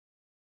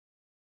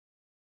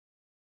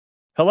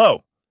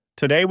Hello!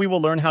 Today we will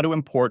learn how to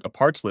import a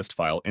parts list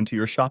file into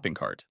your shopping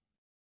cart.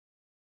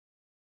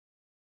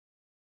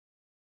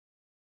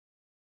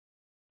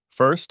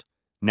 First,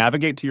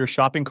 navigate to your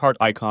shopping cart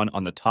icon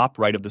on the top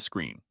right of the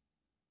screen.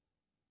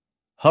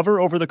 Hover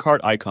over the cart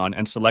icon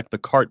and select the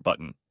Cart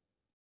button.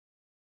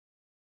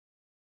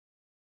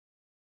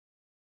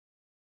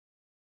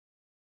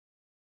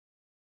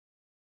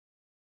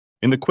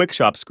 In the Quick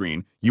Shop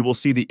screen, you will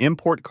see the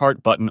Import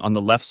Cart button on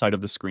the left side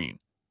of the screen.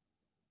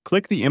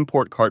 Click the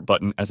Import Cart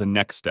button as a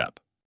next step.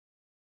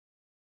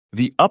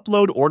 The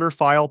Upload Order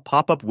File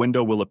pop-up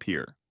window will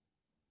appear.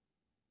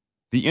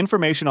 The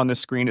information on this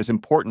screen is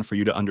important for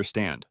you to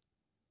understand.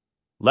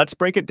 Let's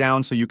break it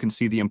down so you can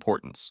see the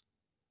importance.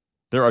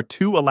 There are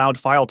two allowed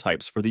file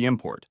types for the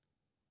import.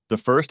 The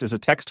first is a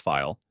text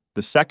file,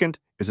 the second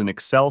is an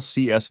Excel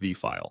CSV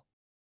file.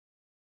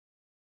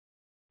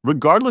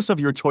 Regardless of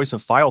your choice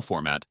of file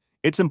format,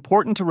 it's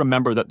important to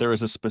remember that there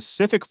is a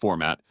specific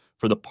format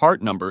for the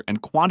part number and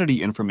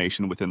quantity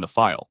information within the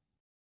file.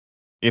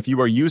 If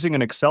you are using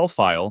an Excel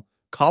file,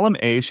 column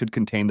A should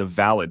contain the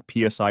valid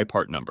PSI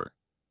part number.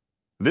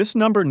 This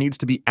number needs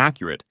to be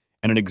accurate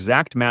and an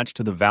exact match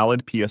to the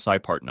valid PSI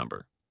part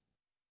number.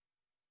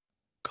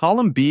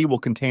 Column B will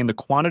contain the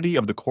quantity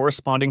of the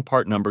corresponding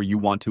part number you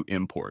want to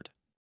import.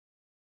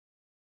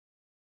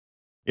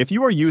 If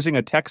you are using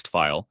a text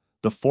file,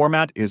 the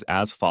format is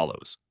as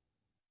follows.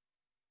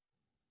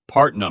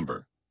 Part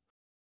number,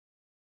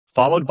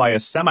 followed by a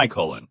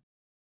semicolon,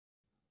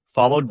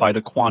 followed by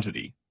the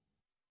quantity.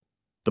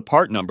 The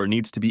part number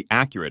needs to be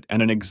accurate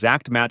and an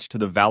exact match to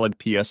the valid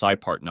PSI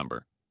part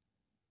number.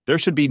 There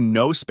should be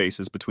no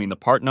spaces between the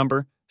part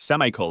number,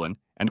 semicolon,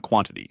 and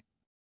quantity.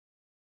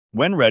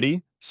 When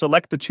ready,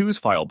 select the Choose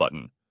File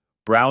button.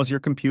 Browse your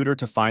computer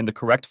to find the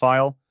correct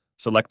file,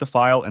 select the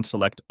file, and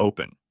select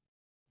Open.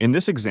 In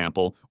this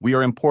example, we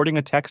are importing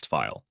a text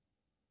file.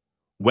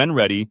 When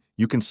ready,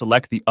 you can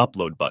select the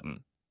Upload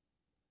button.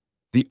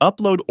 The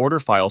Upload Order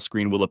File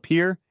screen will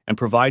appear and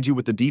provide you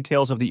with the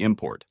details of the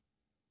import.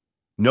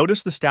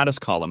 Notice the status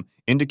column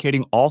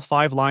indicating all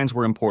 5 lines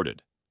were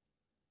imported.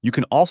 You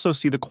can also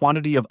see the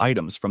quantity of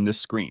items from this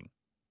screen.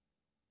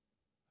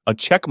 A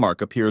check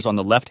mark appears on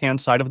the left-hand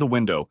side of the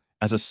window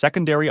as a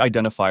secondary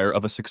identifier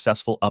of a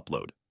successful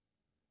upload.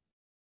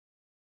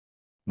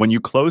 When you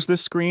close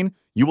this screen,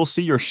 you will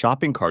see your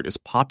shopping cart is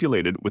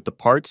populated with the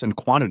parts and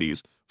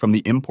quantities from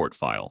the import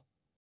file.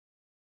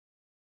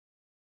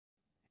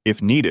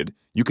 If needed,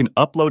 you can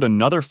upload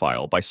another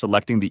file by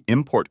selecting the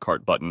Import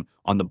Cart button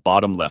on the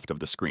bottom left of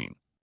the screen.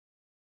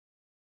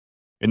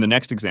 In the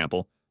next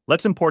example,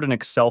 let's import an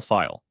Excel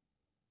file.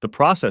 The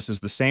process is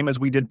the same as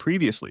we did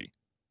previously.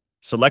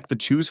 Select the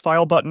Choose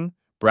File button,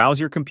 browse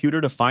your computer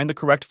to find the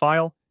correct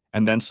file,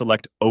 and then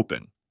select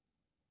Open.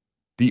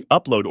 The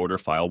Upload Order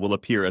file will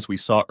appear as we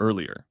saw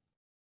earlier.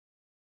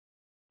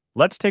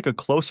 Let's take a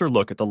closer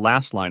look at the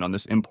last line on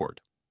this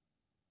import.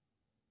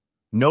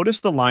 Notice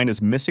the line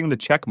is missing the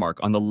check mark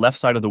on the left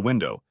side of the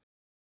window,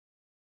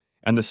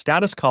 and the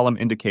status column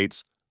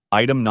indicates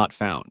Item Not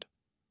Found.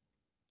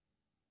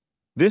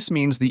 This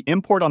means the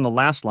import on the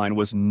last line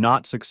was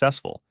not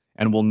successful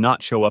and will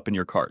not show up in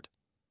your cart.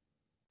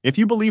 If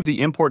you believe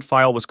the import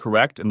file was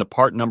correct and the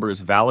part number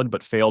is valid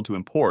but failed to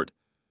import,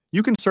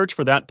 you can search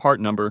for that part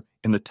number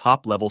in the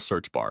top-level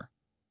search bar.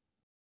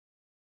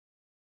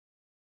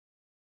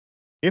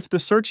 If the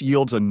search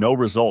yields a no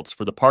results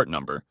for the part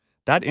number,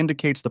 that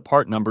indicates the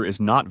part number is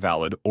not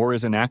valid or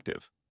is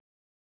inactive.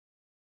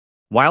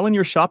 While in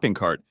your shopping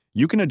cart,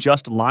 you can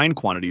adjust line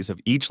quantities of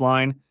each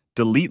line,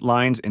 delete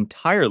lines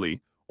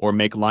entirely, or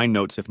make line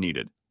notes if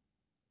needed.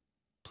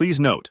 Please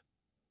note,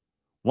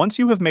 once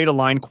you have made a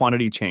line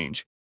quantity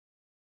change,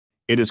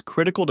 it is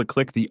critical to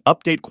click the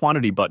Update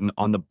Quantity button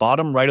on the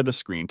bottom right of the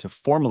screen to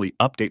formally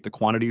update the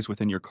quantities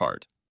within your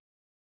cart.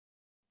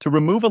 To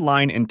remove a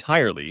line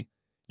entirely,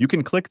 you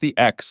can click the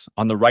X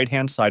on the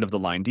right-hand side of the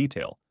line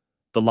detail.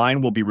 The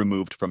line will be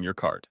removed from your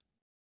cart.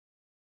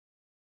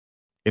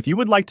 If you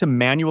would like to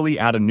manually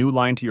add a new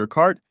line to your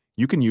cart,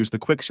 you can use the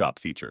Quick Shop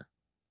feature.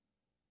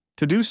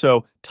 To do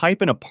so,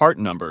 type in a part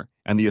number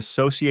and the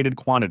associated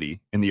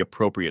quantity in the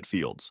appropriate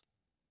fields.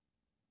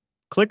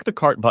 Click the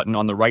Cart button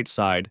on the right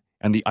side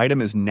and the item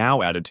is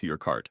now added to your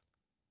cart.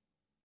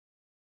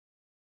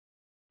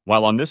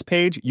 While on this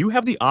page, you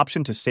have the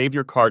option to save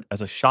your cart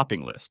as a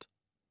shopping list.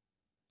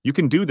 You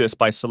can do this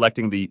by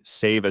selecting the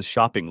Save as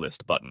Shopping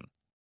List button.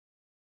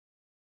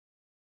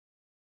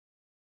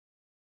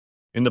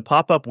 In the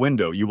pop-up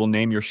window, you will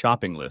name your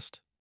shopping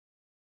list.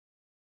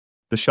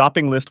 The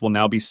shopping list will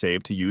now be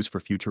saved to use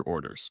for future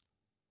orders.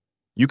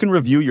 You can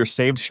review your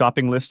saved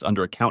shopping lists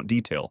under Account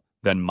Detail,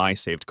 then My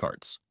Saved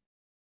Carts.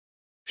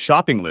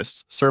 Shopping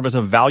lists serve as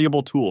a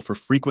valuable tool for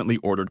frequently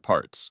ordered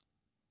parts.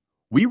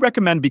 We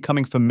recommend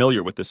becoming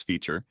familiar with this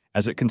feature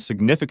as it can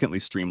significantly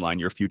streamline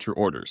your future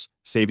orders,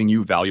 saving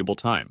you valuable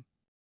time.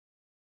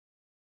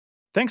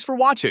 Thanks for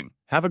watching.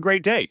 Have a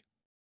great day.